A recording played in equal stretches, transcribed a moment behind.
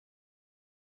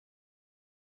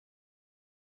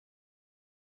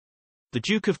The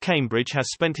Duke of Cambridge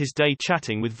has spent his day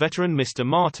chatting with veteran Mr.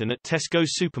 Martin at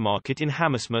Tesco's supermarket in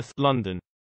Hammersmith, London.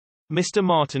 Mr.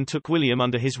 Martin took William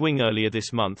under his wing earlier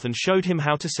this month and showed him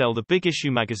how to sell the big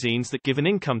issue magazines that give an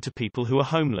income to people who are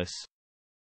homeless.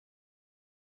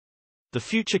 The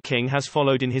future king has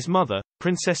followed in his mother,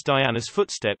 Princess Diana's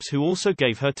footsteps, who also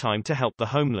gave her time to help the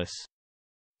homeless.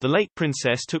 The late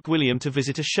princess took William to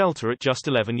visit a shelter at just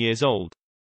 11 years old.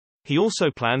 He also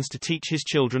plans to teach his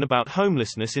children about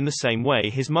homelessness in the same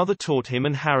way his mother taught him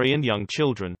and Harry and young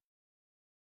children.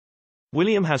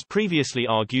 William has previously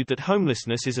argued that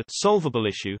homelessness is a solvable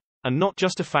issue, and not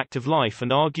just a fact of life,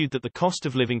 and argued that the cost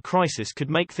of living crisis could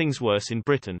make things worse in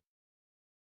Britain.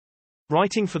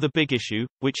 Writing for The Big Issue,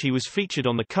 which he was featured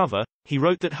on the cover, he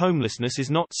wrote that homelessness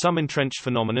is not some entrenched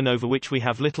phenomenon over which we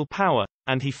have little power,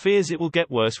 and he fears it will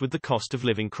get worse with the cost of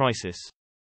living crisis.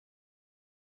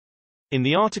 In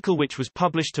the article which was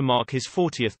published to mark his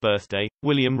 40th birthday,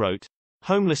 William wrote,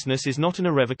 "Homelessness is not an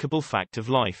irrevocable fact of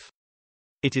life.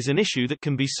 It is an issue that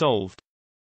can be solved."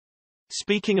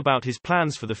 Speaking about his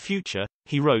plans for the future,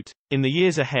 he wrote, "In the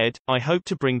years ahead, I hope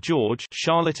to bring George,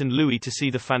 Charlotte and Louis to see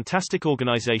the fantastic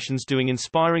organizations doing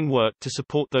inspiring work to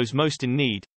support those most in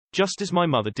need, just as my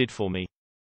mother did for me."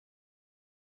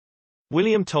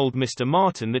 William told Mr.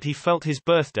 Martin that he felt his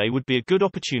birthday would be a good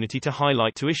opportunity to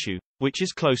highlight the issue, which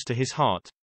is close to his heart.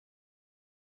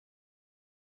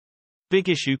 Big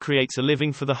Issue creates a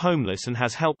living for the homeless and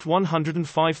has helped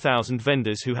 105,000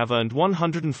 vendors who have earned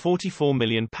 £144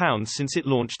 million since it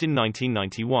launched in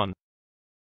 1991.